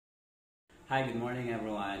Hi, good morning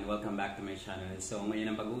everyone. Welcome back to my channel. So,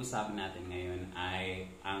 ngayon ang pag-uusapan natin ngayon ay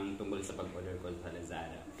ang tungkol sa pag-order ko sa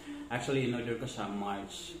Lazada. Actually, in-order ko siya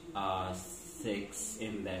March 6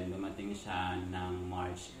 and then dumating siya ng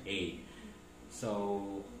March 8. So,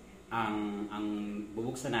 ang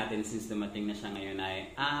bubuksan natin since dumating na siya ngayon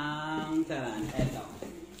ay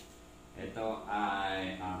ito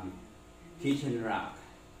ay kitchen rack,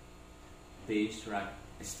 dish rack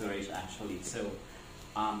storage actually. So,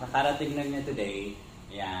 kakarating lang niya today.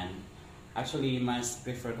 Ayan. Actually, mas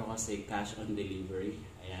prefer ko kasi cash on delivery.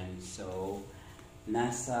 Ayan. So,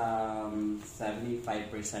 nasa 75%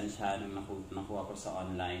 siya nung nakuha ko sa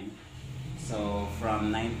online. So,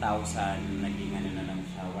 from 9,000, naging ano na lang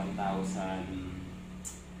siya,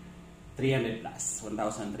 1,300 plus.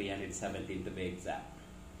 1,317 to be exact.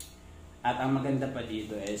 At ang maganda pa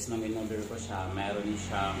dito is, nung in-order ko siya, meron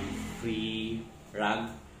siyang free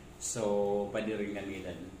rug. So, pwede rin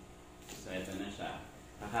gamitin. So, ito na siya.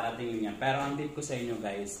 Kakarating niya. Pero ang tip ko sa inyo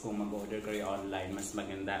guys, kung mag-order kayo online, mas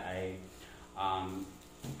maganda ay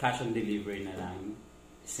cash on delivery na lang.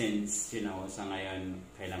 Since, you know, sa ngayon,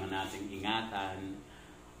 kailangan nating ingatan.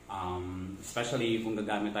 Especially kung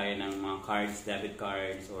gagamit tayo ng mga cards, debit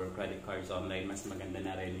cards, or credit cards online, mas maganda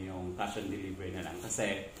na rin yung cash on delivery na lang.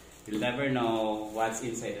 Kasi, you'll never know what's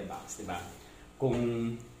inside the box, diba?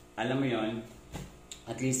 Kung alam mo yon,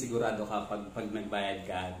 at least sigurado ka pag nagbayad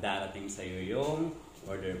ka, darating sa'yo yung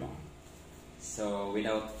order mo. So,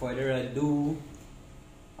 without further ado,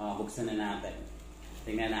 buksan na natin.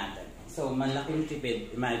 Tingnan natin. So, malaking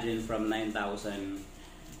tipid. Imagine from 9,000,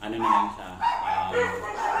 ano na lang siya,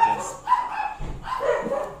 just,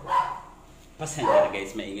 pasensya na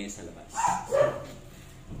guys, maingay sa labas.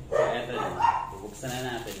 So, eto na. Buksan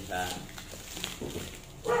na natin siya.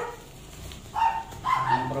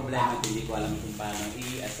 Ang problema, hindi ko alam kung paano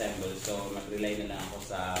i-assemble. So, mag-rely na lang ako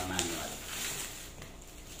sa manual.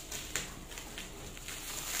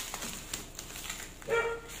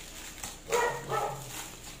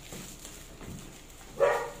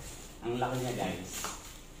 Ang laki niya, guys.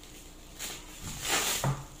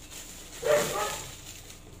 So,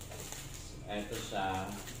 eto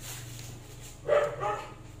siya.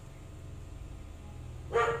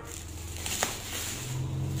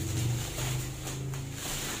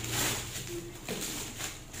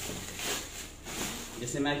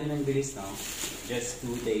 Just imagine ang bilis, no? Just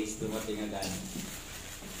 2 days, dumating agad.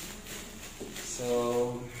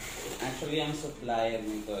 So, actually, ang supplier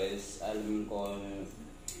nito is, alam ko,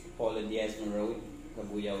 Polo Diaz Road,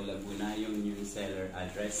 Cabuyao, Laguna, yung new seller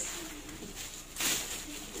address.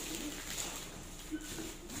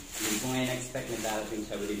 Hindi ko ngayon expect na darating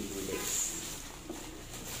siya within 2 days.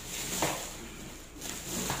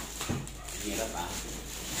 Hirap ah.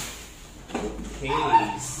 Okay,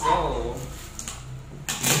 so,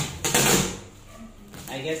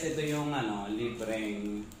 I guess ito yung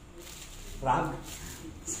libreng rug.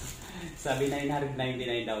 Sabi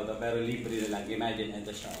 999 daw to, pero libre na lang. Imagine,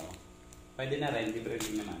 ito siya. Oh. Pwede na rin, libre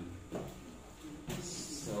rin naman.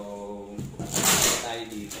 So, tayo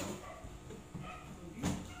dito.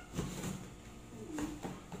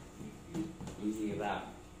 Easy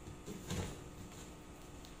wrap.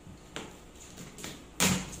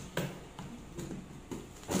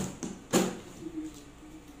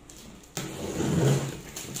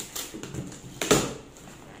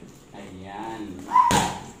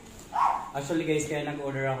 Actually guys, kaya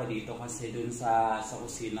nag-order ako dito kasi dun sa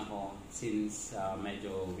kusina ko, since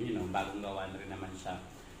medyo, you know, bagong gawa na rin naman siya.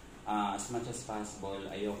 As much as possible,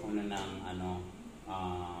 ayoko na ng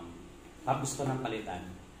gusto ng palitan.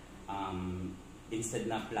 Instead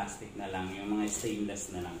na plastic na lang, yung mga stainless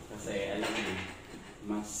na lang. Kasi alam mo,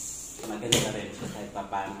 mas maganda rin siya kahit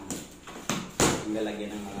paano. Yung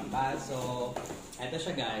lalagyan ng mga baso. Ito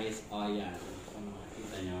siya guys, yan. Kung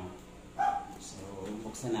makikita nyo. So,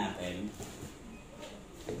 buksan natin.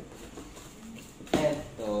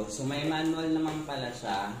 Eto. So, may manual naman pala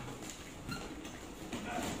siya.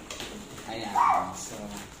 Ayan. So,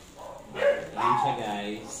 ayan siya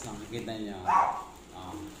guys. Nakikita nyo.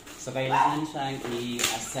 So, kailangan siyang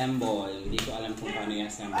i-assemble. Hindi ko alam kung paano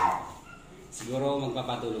i-assemble. Siguro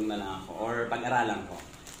magpapatulong na lang ako. Or pag-aralan ko.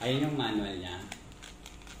 Ayan yung manual niya.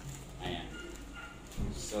 Ayan.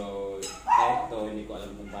 So, eto. Hindi ko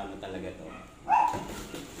alam kung paano talaga to.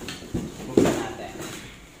 Buksan natin.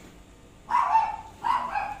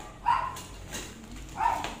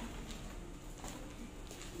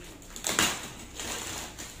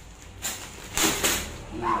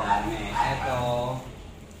 Ang dami. Ito,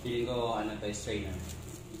 feeling ko strainer.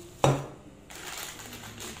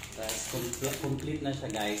 Tapos complete na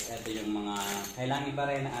siya guys. Ito yung mga kailangan iba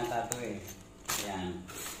rin na ata to eh. Ayan.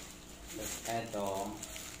 Tapos Eto,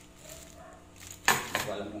 hindi ko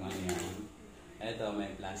alam kung ano yan. Eto,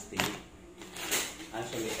 may plastic.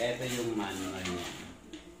 Actually, eto yung manual niya.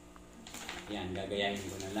 Yan, gagayahin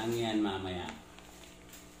ko na lang yan mamaya.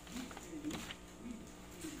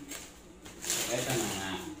 So, eto na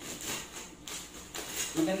nga.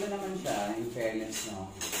 Maganda naman siya, in fairness,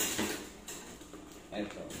 no?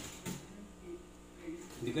 Eto.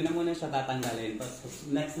 Hindi ko na muna siya tatanggalin.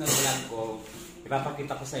 Next na vlog ko,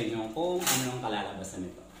 ipapakita ko sa inyo kung ano ang kalalabasan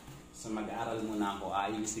nito. So, mag-aaral muna ako.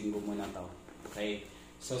 Ayusin ko muna to. Okay?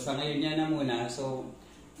 So, sa ngayon yan na muna. So,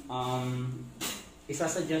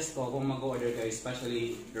 isasuggest ko kung mag-order kayo,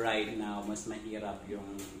 especially right now, mas mahirap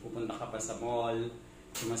yung pupunta ka pa sa mall.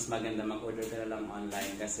 So, mas maganda mag-order ka na lang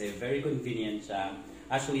online kasi very convenient siya.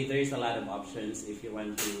 Actually, there is a lot of options if you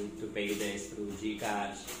want to pay this through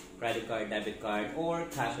GCash, credit card, debit card, or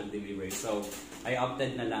cash on delivery. So, I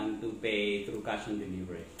opted na lang to pay through cash on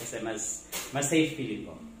delivery kasi mas safe feeling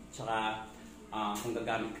ko. Tsaka, kung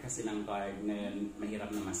gagamit ka kasi ng card, ngayon,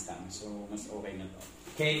 mahirap na mas scam. So, mas okay na to.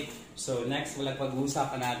 Okay? So, next,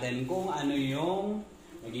 pag-uusapan natin kung ano yung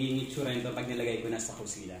magiging itsura nito pag nilagay ko na sa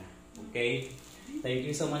kusina. Okay? Thank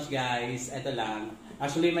you so much, guys. Ito lang.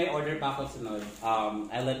 Actually, may order pa ako sunod.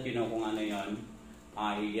 I'll let you know kung ano yon.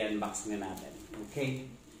 I-unbox na natin. Okay?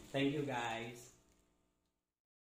 Thank you, guys.